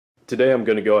Today I'm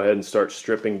going to go ahead and start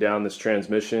stripping down this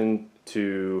transmission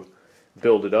to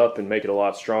build it up and make it a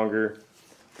lot stronger.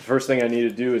 The first thing I need to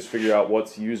do is figure out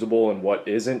what's usable and what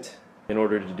isn't. In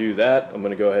order to do that, I'm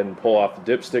going to go ahead and pull off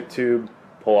the dipstick tube,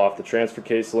 pull off the transfer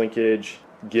case linkage,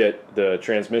 get the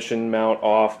transmission mount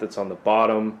off that's on the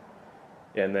bottom,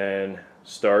 and then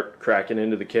start cracking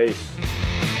into the case.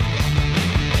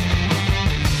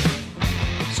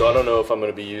 So I don't know if I'm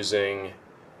going to be using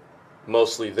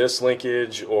mostly this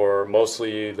linkage or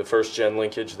mostly the first gen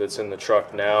linkage that's in the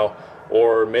truck now,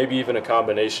 or maybe even a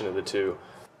combination of the two.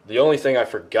 The only thing I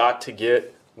forgot to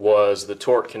get was the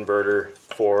torque converter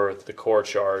for the core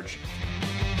charge.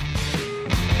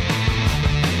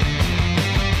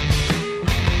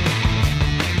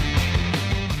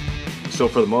 So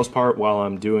for the most part, while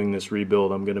I'm doing this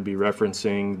rebuild, I'm going to be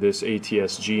referencing this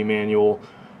ATSG manual,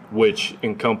 which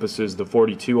encompasses the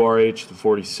 42RH, the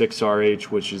 46RH,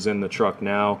 which is in the truck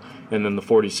now, and then the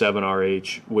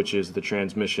 47RH, which is the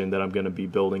transmission that I'm going to be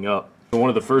building up. One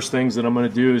of the first things that I'm going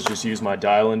to do is just use my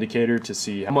dial indicator to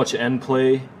see how much end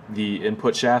play the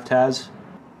input shaft has.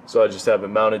 So I just have it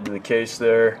mounted to the case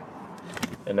there,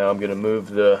 and now I'm going to move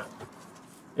the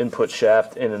input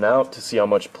shaft in and out to see how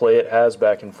much play it has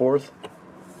back and forth.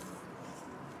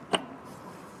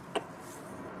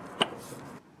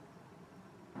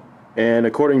 And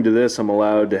according to this, I'm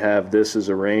allowed to have this as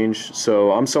a range,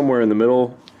 so I'm somewhere in the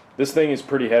middle. This thing is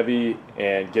pretty heavy,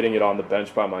 and getting it on the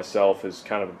bench by myself is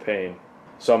kind of a pain.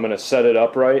 So I'm going to set it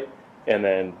upright and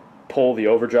then pull the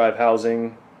overdrive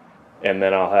housing, and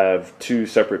then I'll have two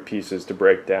separate pieces to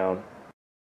break down.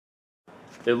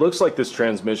 It looks like this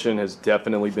transmission has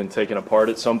definitely been taken apart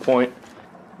at some point.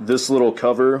 This little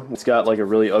cover, it's got like a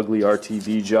really ugly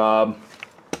RTV job.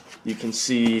 You can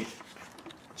see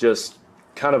just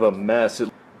kind of a mess.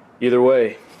 Either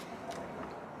way,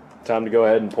 time to go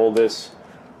ahead and pull this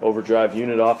overdrive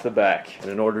unit off the back. And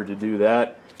in order to do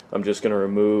that, I'm just going to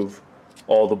remove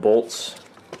all the bolts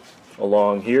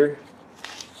along here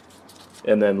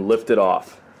and then lift it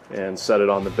off and set it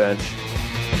on the bench.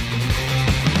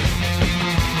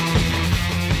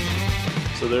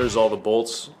 So there's all the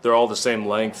bolts. They're all the same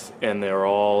length, and they're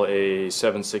all a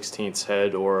 7/16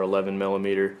 head or 11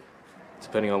 millimeter,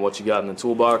 depending on what you got in the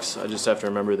toolbox. I just have to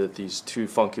remember that these two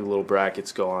funky little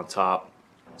brackets go on top.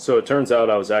 So it turns out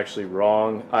I was actually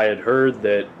wrong. I had heard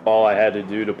that all I had to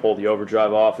do to pull the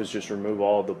overdrive off is just remove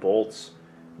all of the bolts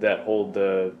that hold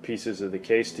the pieces of the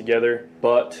case together,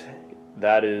 but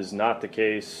that is not the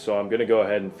case. So I'm going to go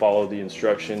ahead and follow the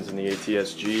instructions in the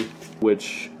ATSG,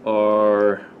 which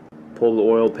are pull the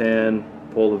oil pan,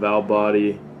 pull the valve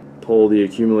body, pull the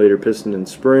accumulator piston and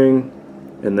spring,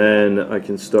 and then I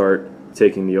can start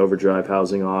taking the overdrive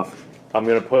housing off. I'm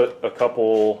going to put a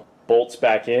couple bolts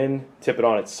back in, tip it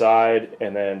on its side,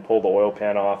 and then pull the oil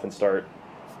pan off and start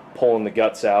pulling the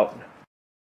guts out.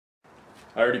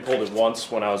 I already pulled it once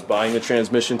when I was buying the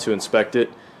transmission to inspect it.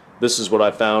 This is what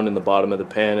I found in the bottom of the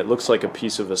pan. It looks like a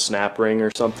piece of a snap ring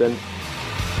or something.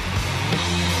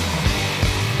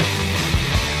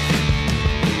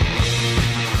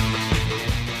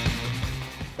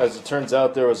 As it turns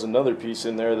out, there was another piece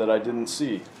in there that I didn't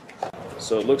see.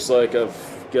 So it looks like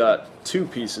I've got two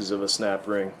pieces of a snap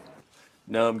ring.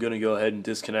 Now I'm going to go ahead and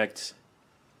disconnect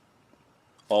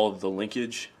all of the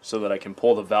linkage so that I can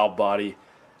pull the valve body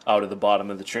out of the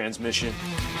bottom of the transmission.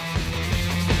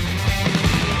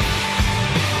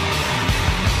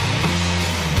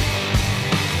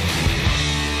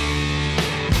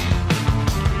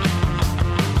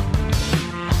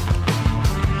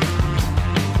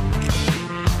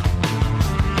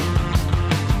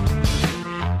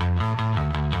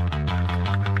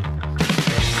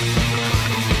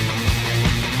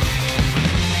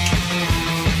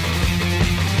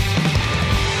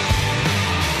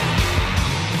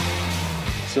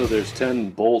 So there's 10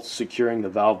 bolts securing the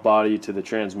valve body to the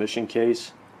transmission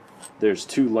case. There's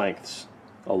two lengths,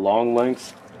 a long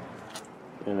length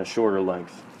and a shorter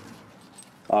length.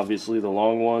 Obviously the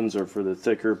long ones are for the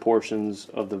thicker portions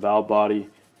of the valve body,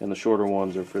 and the shorter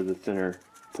ones are for the thinner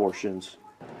portions.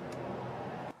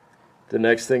 The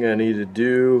next thing I need to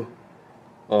do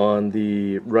on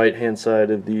the right hand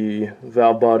side of the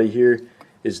valve body here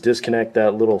is disconnect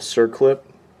that little circlip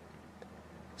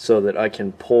so that I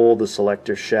can pull the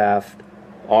selector shaft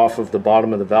off of the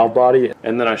bottom of the valve body,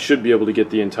 and then I should be able to get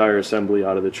the entire assembly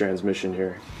out of the transmission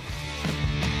here.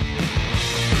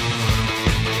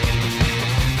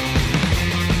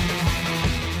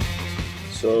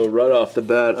 So right off the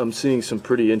bat, I'm seeing some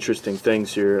pretty interesting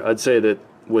things here. I'd say that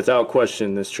without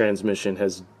question, this transmission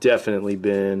has definitely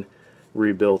been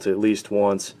rebuilt at least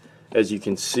once. As you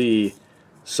can see,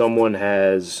 someone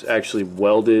has actually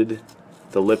welded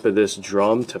the lip of this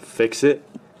drum to fix it.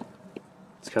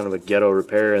 It's kind of a ghetto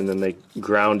repair, and then they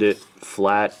ground it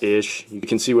flat-ish. You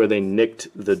can see where they nicked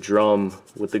the drum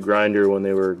with the grinder when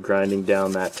they were grinding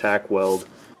down that tack weld.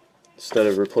 Instead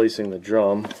of replacing the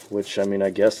drum, which, I mean,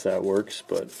 I guess that works,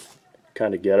 but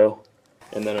kind of ghetto.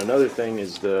 And then another thing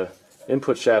is the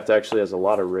input shaft actually has a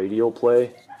lot of radial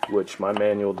play, which my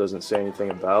manual doesn't say anything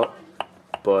about.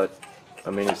 But, I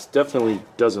mean, it definitely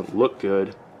doesn't look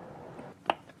good.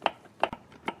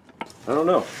 I don't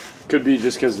know. Could be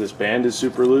just because this band is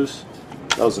super loose.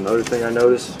 That was another thing I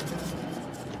noticed.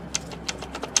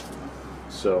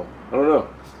 So, I don't know.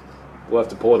 We'll have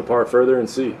to pull it apart further and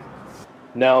see.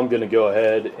 Now I'm going to go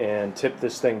ahead and tip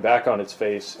this thing back on its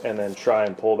face and then try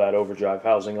and pull that overdrive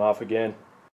housing off again.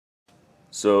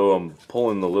 So I'm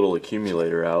pulling the little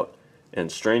accumulator out,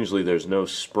 and strangely there's no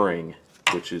spring,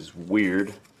 which is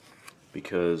weird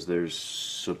because there's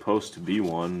supposed to be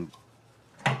one.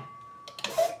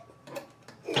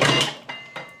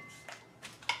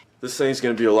 This thing's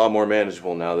going to be a lot more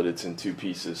manageable now that it's in two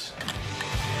pieces.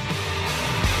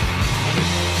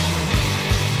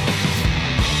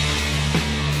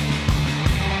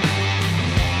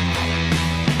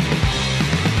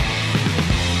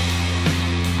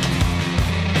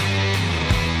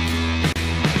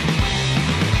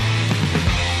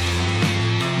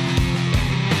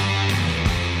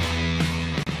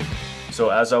 So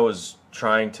as I was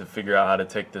trying to figure out how to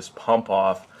take this pump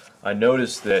off, I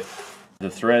noticed that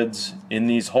the threads in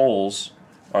these holes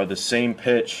are the same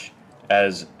pitch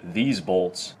as these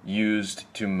bolts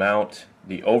used to mount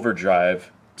the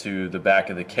overdrive to the back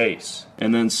of the case.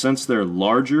 And then since they're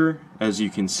larger, as you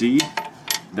can see,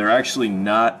 they're actually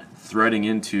not threading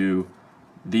into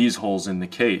these holes in the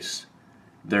case.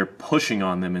 They're pushing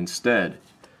on them instead.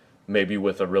 Maybe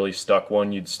with a really stuck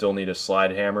one you'd still need a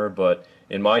slide hammer, but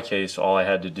in my case all I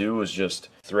had to do was just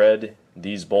thread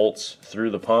these bolts through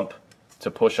the pump to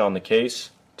push on the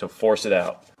case to force it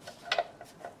out.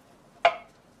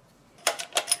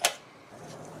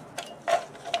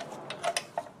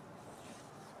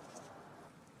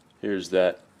 Here's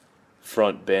that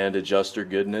front band adjuster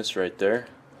goodness right there.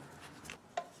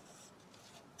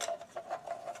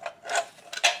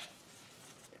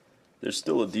 There's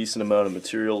still a decent amount of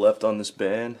material left on this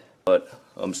band, but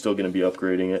I'm still going to be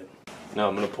upgrading it. Now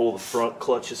I'm going to pull the front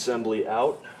clutch assembly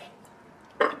out.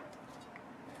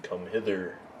 Come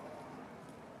hither.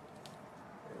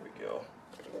 There we go.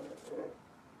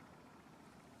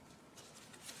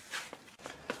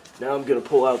 Now I'm going to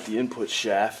pull out the input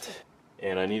shaft,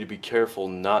 and I need to be careful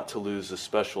not to lose the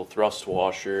special thrust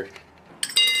washer.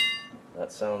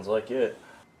 That sounds like it.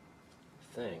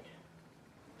 Thing.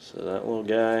 So that little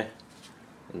guy,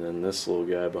 and then this little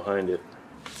guy behind it.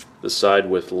 The side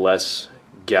with less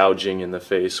gouging in the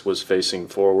face was facing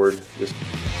forward.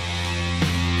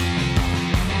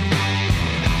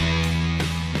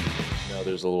 Now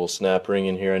there's a little snap ring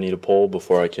in here I need to pull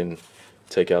before I can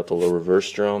take out the low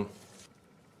reverse drum.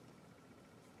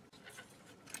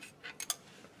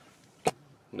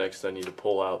 Next I need to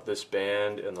pull out this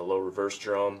band and the low reverse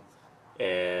drum,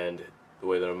 and the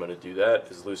way that I'm going to do that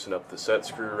is loosen up the set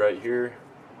screw right here,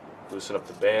 loosen up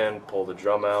the band, pull the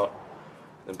drum out,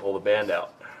 then pull the band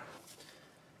out.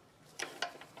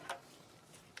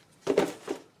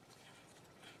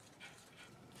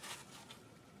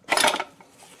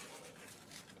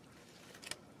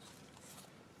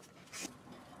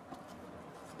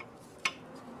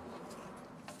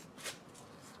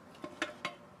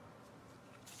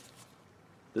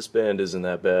 This band isn't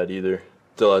that bad either.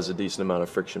 Still has a decent amount of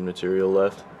friction material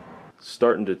left. It's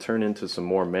starting to turn into some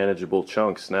more manageable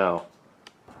chunks now.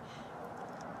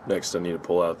 Next I need to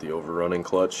pull out the overrunning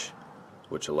clutch,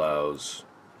 which allows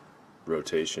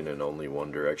rotation in only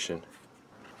one direction.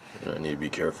 And I need to be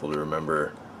careful to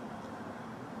remember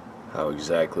how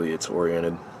exactly it's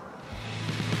oriented.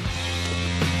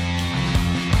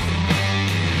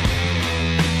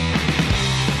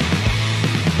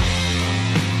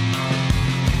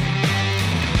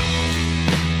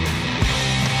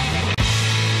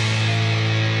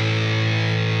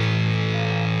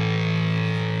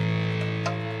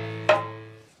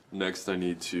 Next I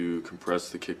need to compress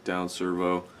the kickdown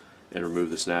servo and remove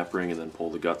the snap ring and then pull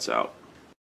the guts out.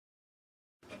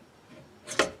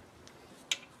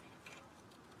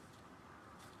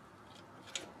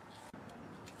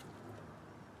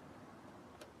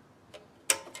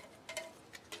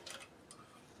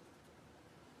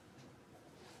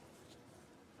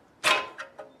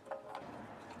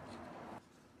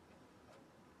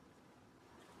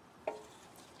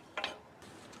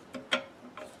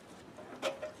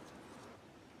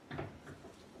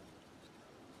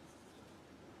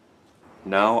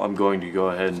 Now I'm going to go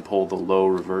ahead and pull the low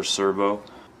reverse servo.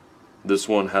 This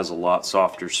one has a lot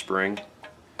softer spring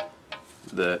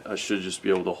that I should just be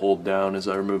able to hold down as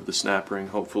I remove the snap ring,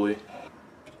 hopefully.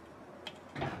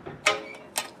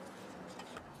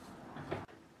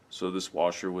 So this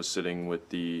washer was sitting with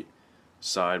the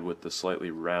side with the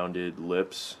slightly rounded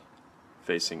lips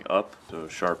facing up, so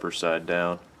sharper side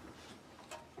down.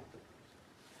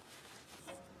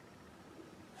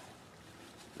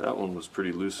 That one was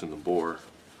pretty loose in the bore.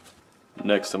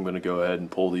 Next I'm going to go ahead and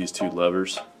pull these two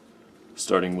levers,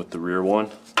 starting with the rear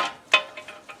one.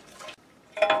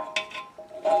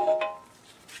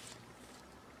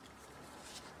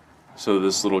 So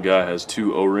this little guy has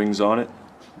two O-rings on it.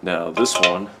 Now this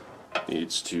one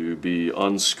needs to be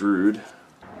unscrewed.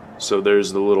 So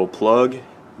there's the little plug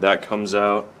that comes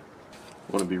out.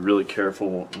 I want to be really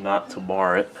careful not to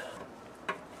bar it.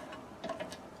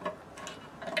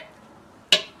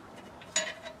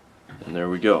 And there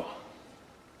we go.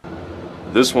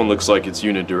 This one looks like it's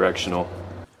unidirectional.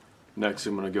 Next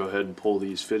I'm going to go ahead and pull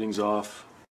these fittings off.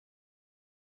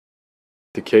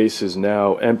 The case is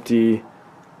now empty.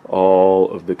 All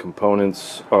of the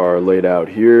components are laid out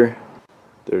here.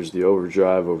 There's the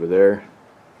overdrive over there,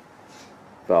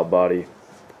 valve body.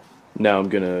 Now I'm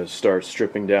going to start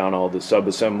stripping down all the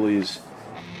sub-assemblies.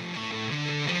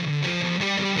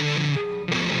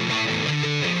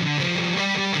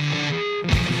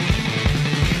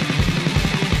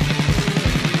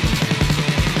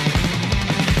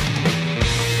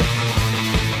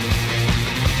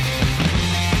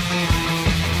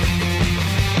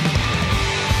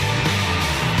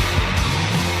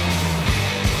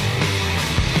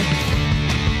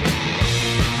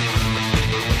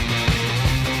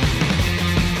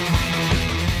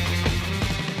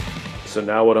 So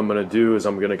now what I'm going to do is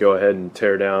I'm going to go ahead and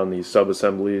tear down these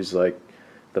sub-assemblies like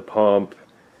the pump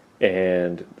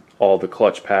and all the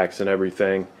clutch packs and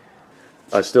everything.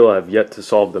 I still have yet to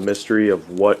solve the mystery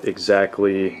of what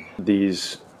exactly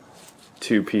these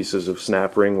two pieces of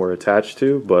snap ring were attached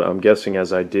to, but I'm guessing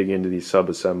as I dig into these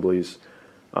sub-assemblies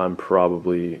I'm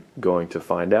probably going to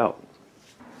find out.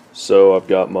 So I've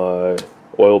got my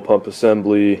oil pump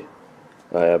assembly,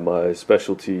 I have my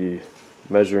specialty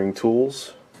measuring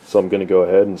tools. So I'm going to go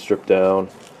ahead and strip down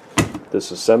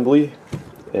this assembly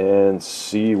and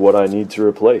see what I need to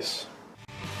replace.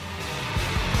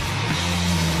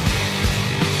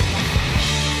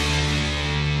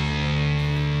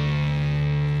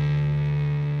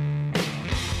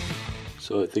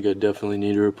 So I think I definitely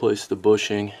need to replace the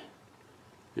bushing.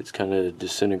 It's kind of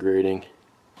disintegrating.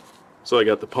 So I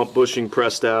got the pump bushing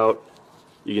pressed out.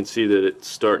 You can see that it's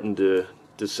starting to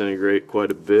disintegrate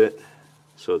quite a bit.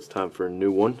 So it's time for a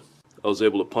new one. I was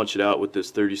able to punch it out with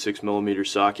this 36mm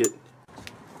socket.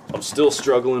 I'm still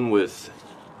struggling with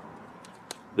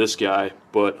this guy,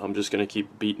 but I'm just going to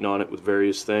keep beating on it with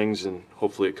various things and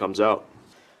hopefully it comes out.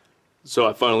 So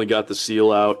I finally got the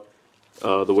seal out.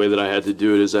 The way that I had to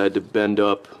do it is I had to bend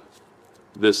up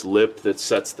this lip that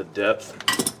sets the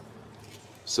depth.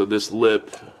 So this lip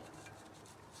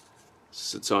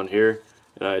sits on here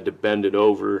and I had to bend it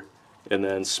over and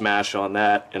then smash on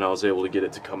that, and I was able to get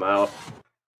it to come out.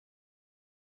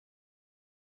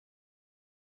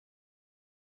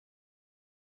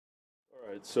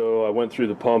 Alright, so I went through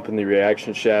the pump and the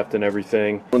reaction shaft and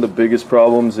everything. One of the biggest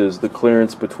problems is the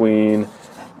clearance between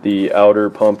the outer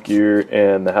pump gear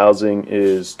and the housing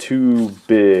is too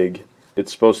big.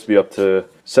 It's supposed to be up to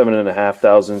 7.5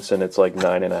 thousandths and it's like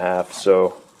 9.5,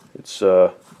 so it's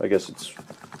I guess it's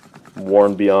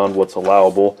worn beyond what's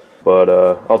allowable. But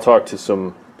I'll talk to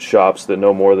some shops that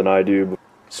know more than I do.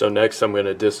 So next I'm going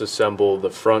to disassemble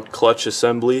the front clutch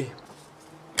assembly.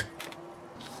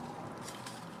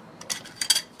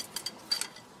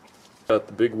 Got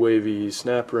the big wavy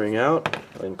snap ring out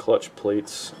and clutch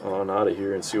plates on out of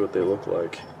here and see what they look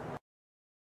like.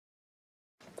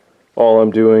 All I'm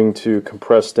doing to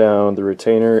compress down the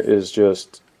retainer is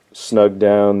just snug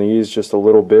down these just a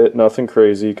little bit, nothing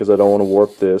crazy because I don't want to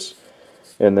warp this.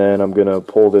 And then I'm going to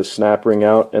pull this snap ring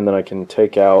out and then I can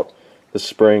take out the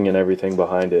spring and everything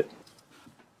behind it.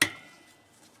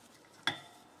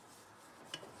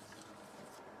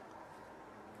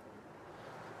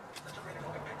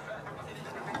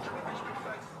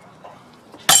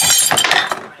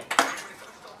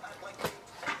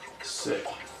 Sick.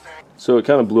 So it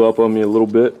kind of blew up on me a little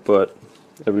bit, but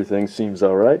everything seems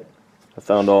alright. I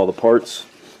found all the parts.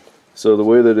 So the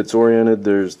way that it's oriented,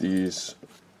 there's these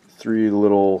three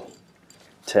little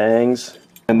tangs,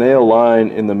 and they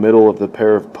align in the middle of the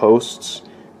pair of posts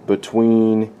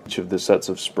between each of the sets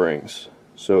of springs.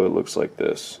 So it looks like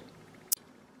this.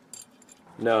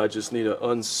 Now I just need to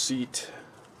unseat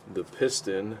the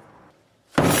piston.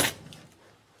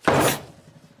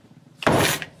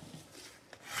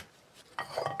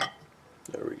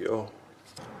 There we go.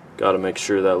 Got to make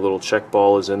sure that little check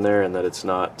ball is in there and that it's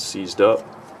not seized up.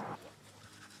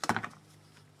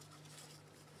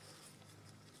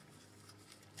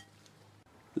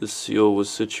 The seal was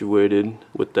situated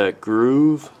with that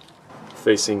groove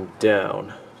facing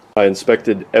down. I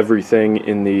inspected everything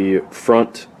in the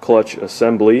front clutch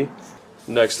assembly.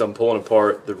 Next, I'm pulling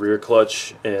apart the rear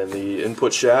clutch and the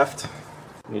input shaft.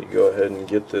 I need to go ahead and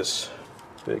get this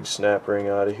big snap ring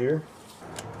out of here.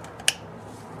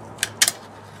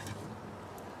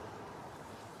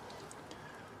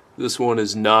 This one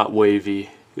is not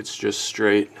wavy, it's just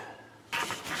straight.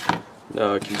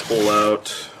 Now I can pull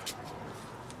out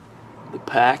the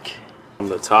pack. On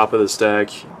the top of the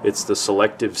stack, it's the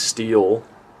selective steel.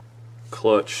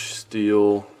 Clutch,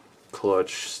 steel,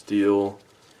 clutch, steel,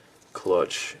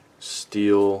 clutch,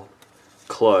 steel,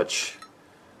 clutch.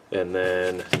 And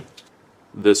then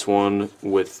this one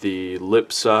with the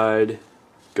lip side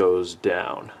goes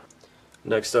down.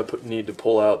 Next up, need to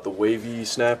pull out the wavy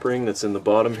snap ring that's in the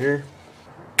bottom here.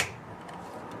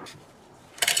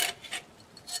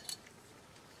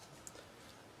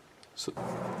 So,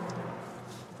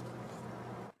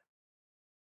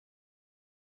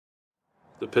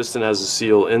 the piston has a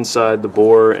seal inside the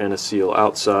bore and a seal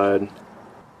outside.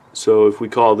 So if we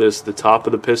call this the top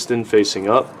of the piston facing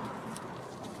up,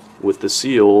 with the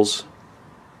seals,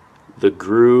 the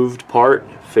grooved part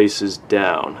faces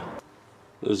down.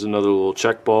 There's another little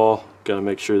check ball, gotta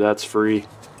make sure that's free.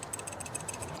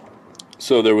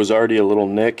 So there was already a little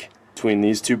nick between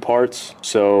these two parts,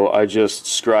 so I just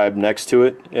scribed next to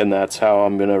it, and that's how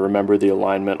I'm gonna remember the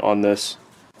alignment on this.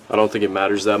 I don't think it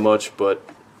matters that much, but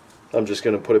I'm just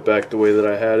gonna put it back the way that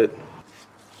I had it.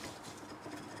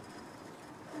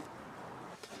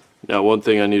 Now, one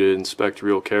thing I need to inspect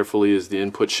real carefully is the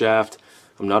input shaft.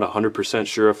 I'm not 100%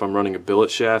 sure if I'm running a billet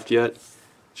shaft yet,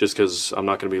 just because I'm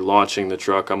not going to be launching the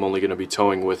truck. I'm only going to be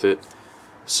towing with it.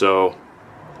 So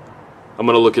I'm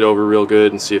going to look it over real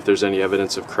good and see if there's any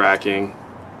evidence of cracking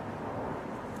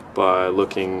by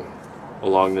looking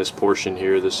along this portion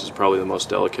here. This is probably the most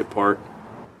delicate part.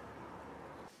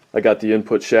 I got the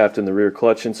input shaft and the rear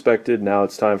clutch inspected. Now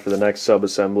it's time for the next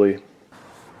sub-assembly.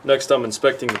 Next, I'm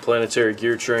inspecting the planetary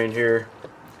gear train here,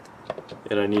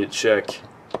 and I need to check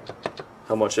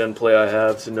how much end play I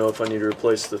have to know if I need to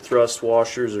replace the thrust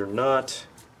washers or not.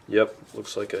 Yep,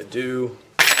 looks like I do.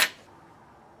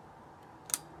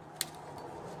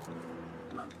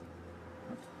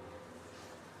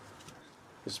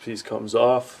 This piece comes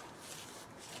off.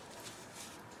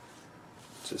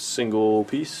 It's a single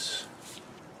piece.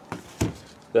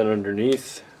 Then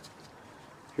underneath,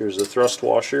 here's the thrust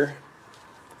washer.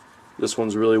 This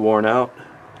one's really worn out.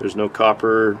 There's no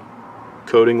copper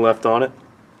coating left on it.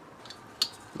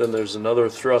 Then there's another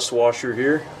thrust washer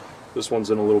here. This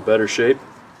one's in a little better shape.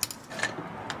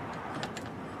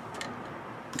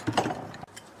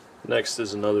 Next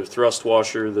is another thrust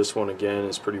washer. This one again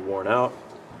is pretty worn out.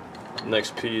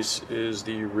 Next piece is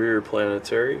the rear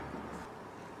planetary.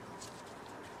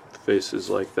 Faces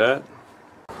like that.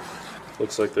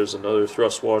 Looks like there's another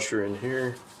thrust washer in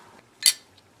here.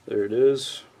 There it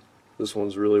is. This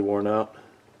one's really worn out.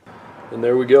 And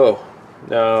there we go.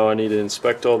 Now I need to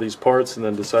inspect all these parts and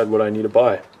then decide what I need to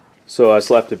buy. So I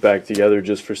slapped it back together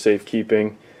just for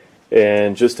safekeeping.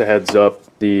 And just a heads up,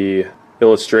 the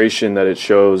illustration that it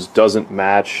shows doesn't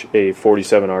match a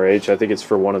 47RH. I think it's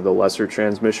for one of the lesser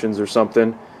transmissions or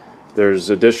something. There's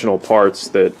additional parts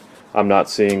that I'm not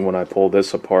seeing when I pull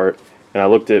this apart. And I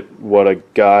looked at what a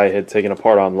guy had taken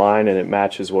apart online and it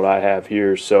matches what I have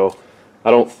here. So I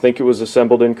don't think it was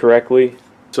assembled incorrectly.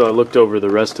 So I looked over the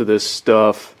rest of this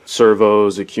stuff.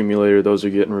 Servos, accumulator, those are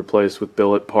getting replaced with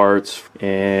billet parts.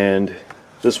 And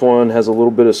this one has a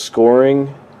little bit of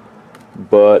scoring,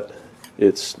 but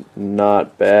it's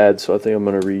not bad, so I think I'm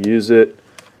going to reuse it.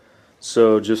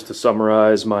 So just to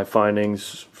summarize my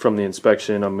findings from the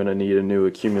inspection, I'm going to need a new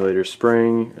accumulator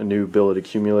spring, a new billet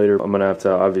accumulator. I'm going to have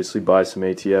to obviously buy some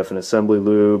ATF and assembly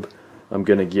lube. I'm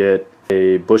going to get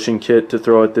a bushing kit to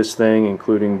throw at this thing,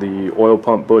 including the oil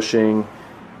pump bushing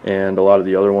and a lot of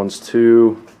the other ones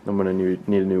too. I'm going to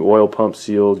need a new oil pump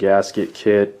seal, gasket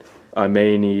kit. I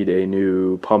may need a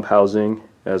new pump housing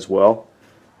as well.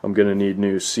 I'm going to need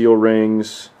new seal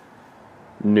rings,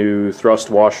 new thrust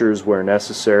washers where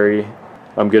necessary.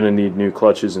 I'm going to need new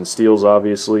clutches and steels,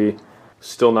 obviously.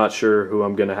 Still not sure who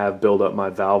I'm going to have build up my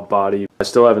valve body. I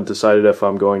still haven't decided if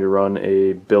I'm going to run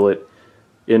a billet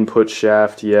input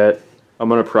shaft yet. I'm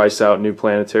going to price out new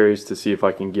planetaries to see if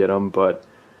I can get them, but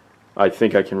I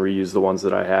think I can reuse the ones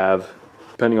that I have.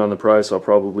 Depending on the price, I'll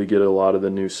probably get a lot of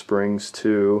the new springs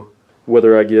too.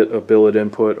 Whether I get a billet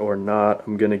input or not,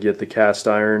 I'm going to get the cast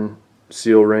iron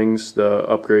seal rings, the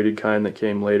upgraded kind that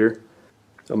came later.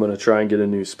 I'm going to try and get a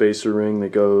new spacer ring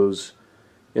that goes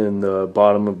in the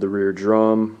bottom of the rear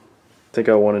drum. I think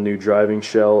I want a new driving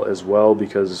shell as well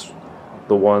because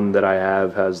the one that I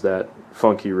have has that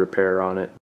funky repair on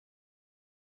it.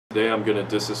 Today I'm going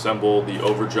to disassemble the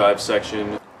overdrive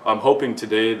section. I'm hoping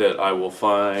today that I will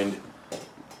find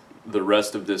the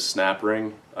rest of this snap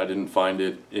ring. I didn't find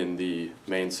it in the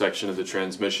main section of the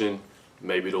transmission.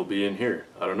 Maybe it'll be in here.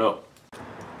 I don't know.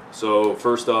 So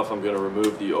first off, I'm going to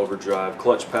remove the overdrive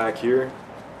clutch pack here.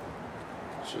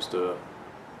 It's just a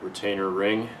retainer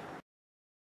ring.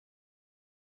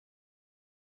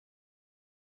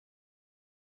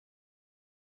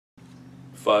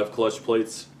 Five clutch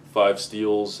plates, 5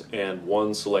 steels, and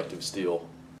 1 selective steel.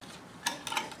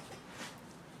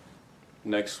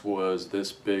 Next was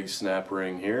this big snap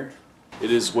ring here.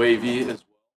 It is wavy as well.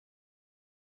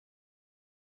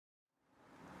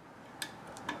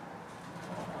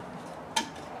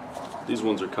 These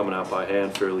ones are coming out by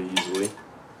hand fairly easily. This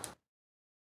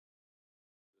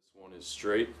one is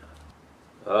straight.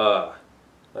 I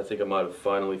think I might have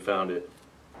finally found it.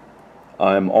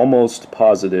 I'm almost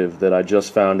positive that I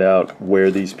just found out where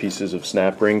these pieces of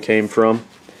snap ring came from.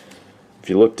 If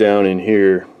you look down in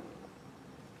here,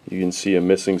 you can see a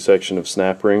missing section of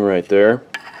snap ring right there.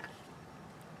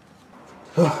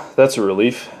 That's a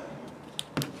relief.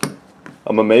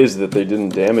 I'm amazed that they didn't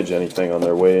damage anything on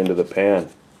their way into the pan.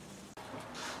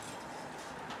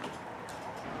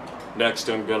 Next,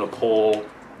 I'm going to pull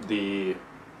the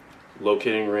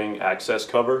locating ring access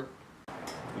cover.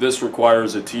 This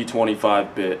requires a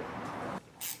T25 bit.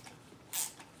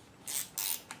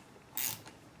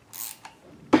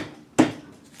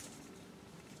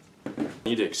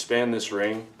 I need to expand this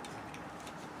ring.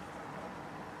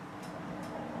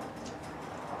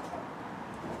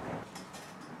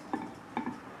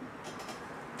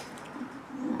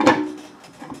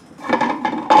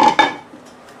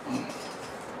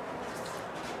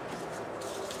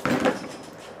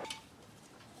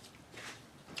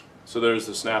 So there's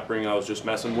the snap ring I was just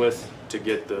messing with to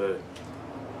get the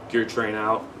gear train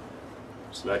out.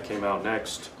 So that came out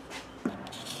next.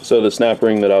 So the snap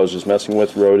ring that I was just messing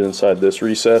with rode inside this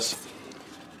recess.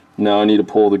 Now I need to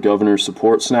pull the governor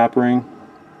support snap ring.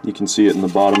 You can see it in the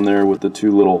bottom there with the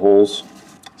 2 little holes.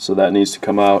 So that needs to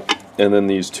come out, and then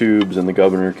these tubes and the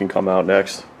governor can come out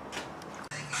next.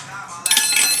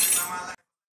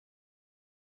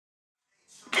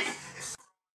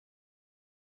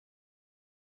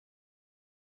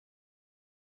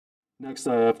 Next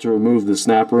I have to remove the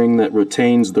snap ring that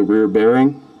retains the rear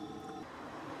bearing.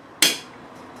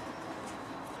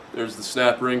 There's the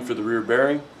snap ring for the rear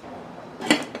bearing.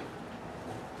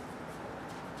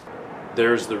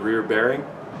 There's the rear bearing.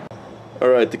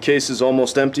 Alright, the case is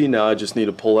almost empty. Now I just need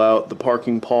to pull out the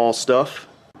parking pawl stuff.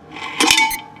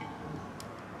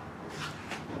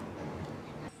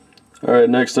 Alright,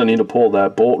 next I need to pull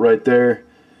that bolt right there,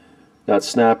 that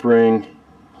snap ring,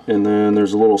 and then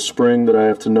there's a little spring that I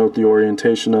have to note the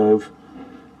orientation of,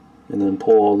 and then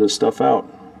pull all this stuff out.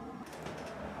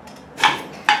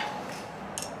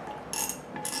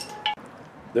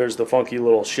 There's the funky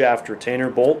little shaft retainer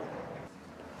bolt.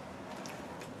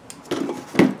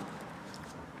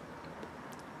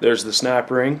 There's the snap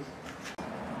ring.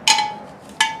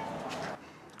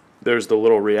 There's the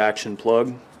little reaction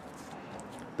plug.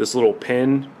 This little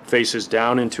pin faces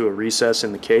down into a recess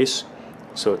in the case,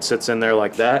 so it sits in there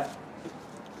like that.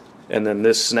 And then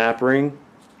this snap ring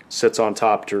sits on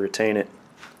top to retain it.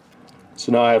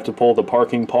 So now I have to pull the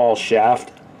parking pawl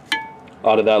shaft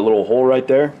out of that little hole right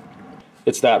there.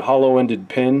 It's that hollow-ended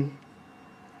pin.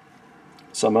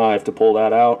 Somehow I have to pull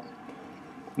that out.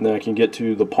 And then I can get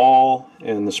to the pawl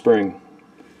and the spring.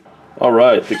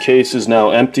 Alright, the case is now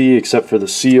empty except for the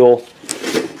seal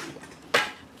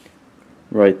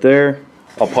right there.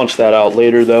 I'll punch that out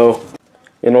later though.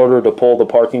 In order to pull the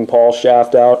parking pawl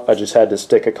shaft out, I just had to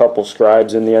stick a couple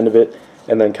scribes in the end of it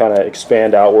and then kind of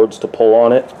expand outwards to pull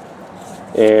on it.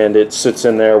 And it sits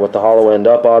in there with the hollow end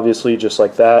up, obviously, just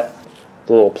like that.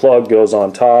 The little plug goes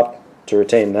on top to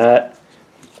retain that.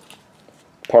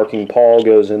 Parking pawl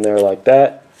goes in there like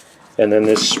that. And then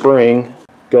this spring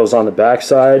goes on the back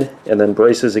side and then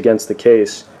braces against the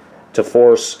case to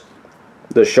force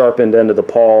the sharpened end of the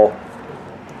pawl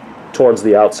towards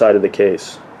the outside of the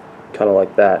case, kind of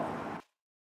like that.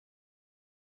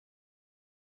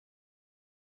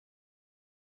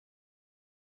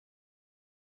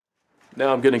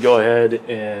 Now I'm going to go ahead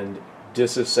and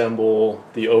disassemble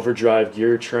the overdrive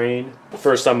gear train.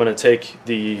 First I'm going to take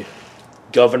the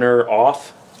governor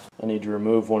off. I need to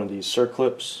remove one of these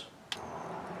circlips.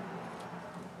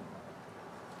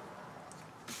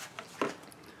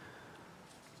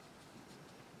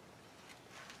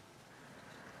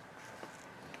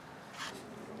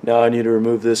 Now I need to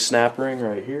remove this snap ring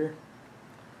right here.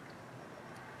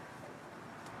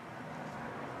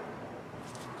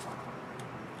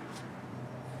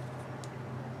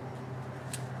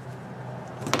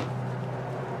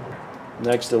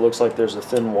 Next, it looks like there's a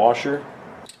thin washer.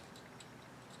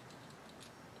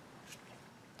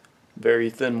 Very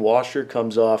thin washer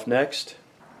comes off next.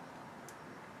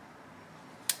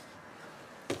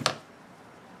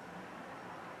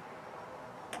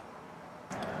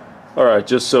 Alright,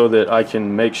 just so that I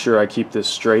can make sure I keep this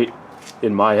straight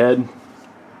in my head,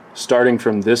 starting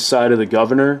from this side of the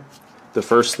governor, the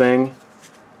first thing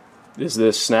is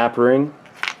this snap ring,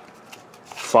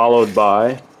 followed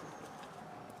by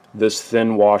this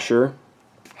thin washer,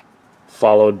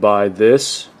 followed by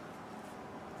this,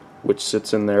 which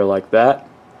sits in there like that.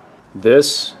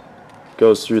 This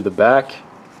goes through the back,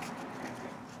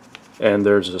 and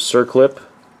there's a circlip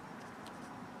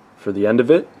for the end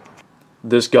of it.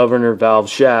 This governor valve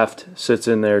shaft sits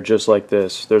in there just like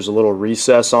this. There's a little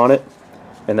recess on it,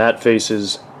 and that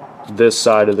faces this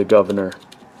side of the governor.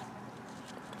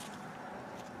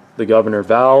 The governor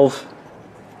valve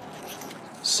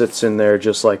sits in there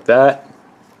just like that.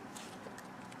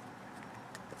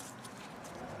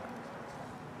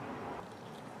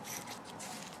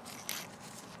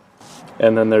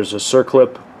 And then there's a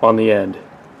circlip on the end.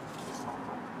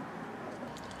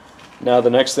 Now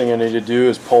the next thing I need to do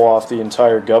is pull off the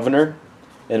entire governor,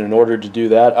 and in order to do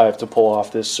that I have to pull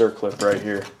off this circlip right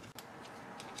here.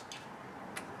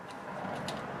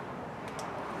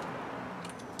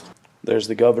 There's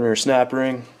the governor snap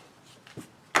ring.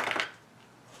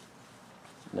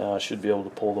 Now I should be able to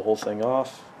pull the whole thing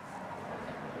off.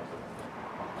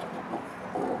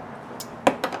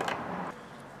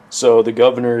 So the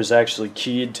governor is actually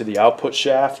keyed to the output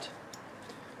shaft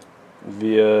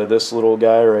via this little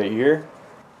guy right here.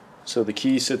 So the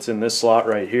key sits in this slot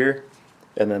right here,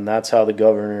 and then that's how the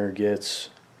governor gets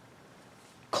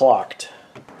clocked.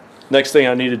 Next thing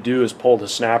I need to do is pull the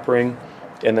snap ring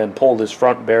and then pull this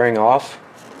front bearing off.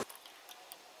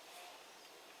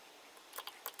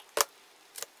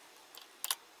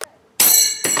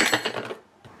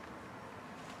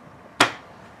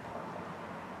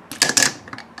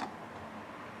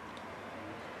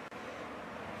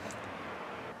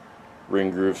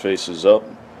 Ring groove faces up.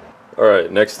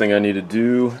 Alright, next thing I need to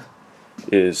do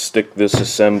is stick this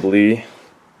assembly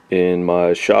in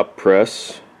my shop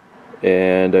press,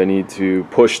 and I need to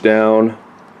push down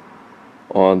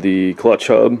on the clutch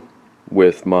hub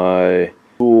with my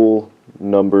tool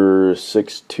number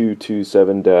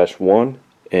 6227-1,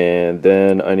 and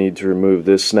then I need to remove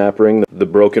this snap ring, the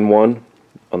broken one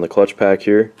on the clutch pack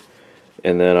here,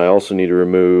 and then I also need to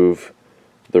remove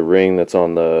the ring that's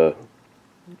on the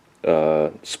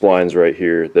splines right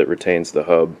here that retains the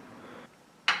hub.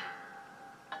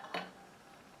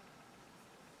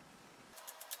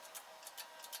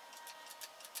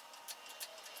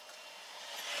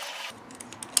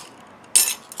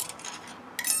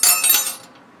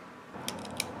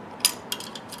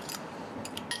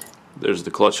 There's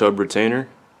the clutch hub retainer.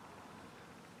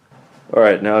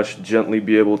 Alright, now I should gently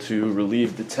be able to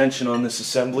relieve the tension on this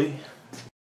assembly.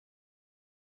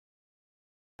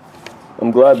 I'm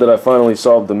glad that I finally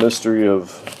solved the mystery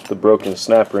of the broken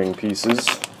snap ring pieces.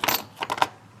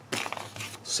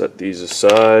 Set these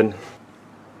aside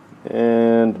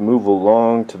and move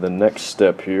along to the next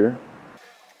step here.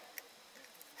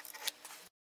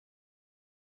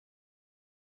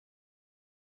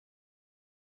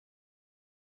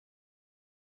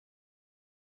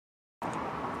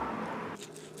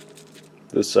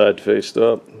 This side faced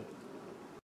up.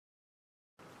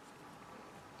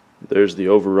 There's the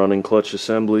overrunning clutch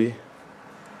assembly.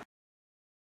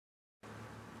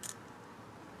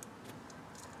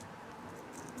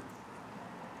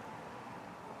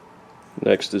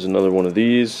 Next is another one of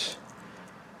these.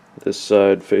 This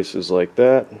side faces like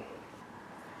that.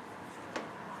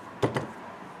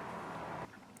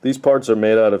 These parts are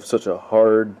made out of such a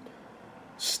hard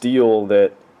steel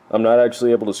that I'm not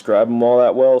actually able to describe them all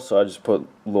that well, so I just put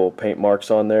little paint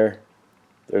marks on there.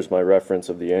 There's my reference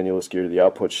of the annulus gear to the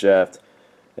output shaft,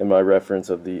 and my reference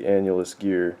of the annulus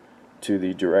gear to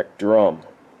the direct drum.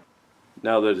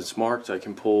 Now that it's marked, I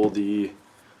can pull the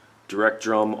direct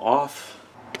drum off,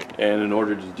 and in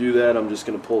order to do that, I'm just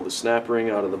going to pull the snap ring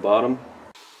out of the bottom.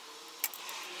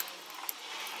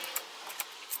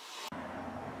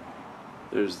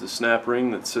 There's the snap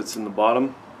ring that sits in the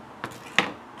bottom.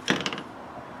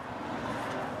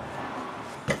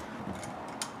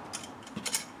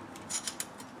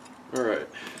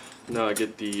 Now I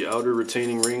get the outer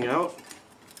retaining ring out,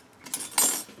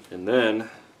 and then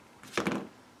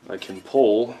I can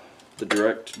pull the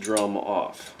direct drum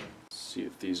off. Let's see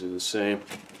if these are the same.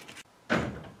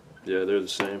 Yeah, they're the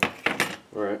same.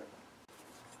 Alright.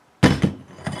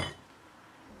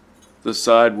 The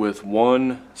side with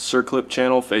one circlip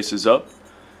channel faces up,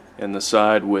 and the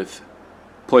side with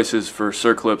places for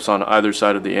circlips on either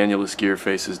side of the annulus gear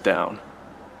faces down.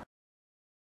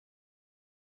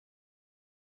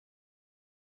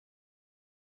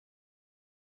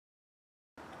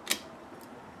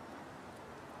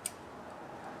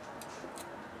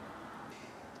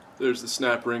 There's the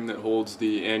snap ring that holds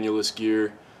the annulus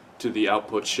gear to the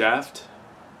output shaft.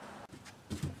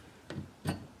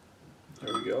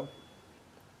 There we go.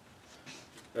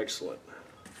 Excellent.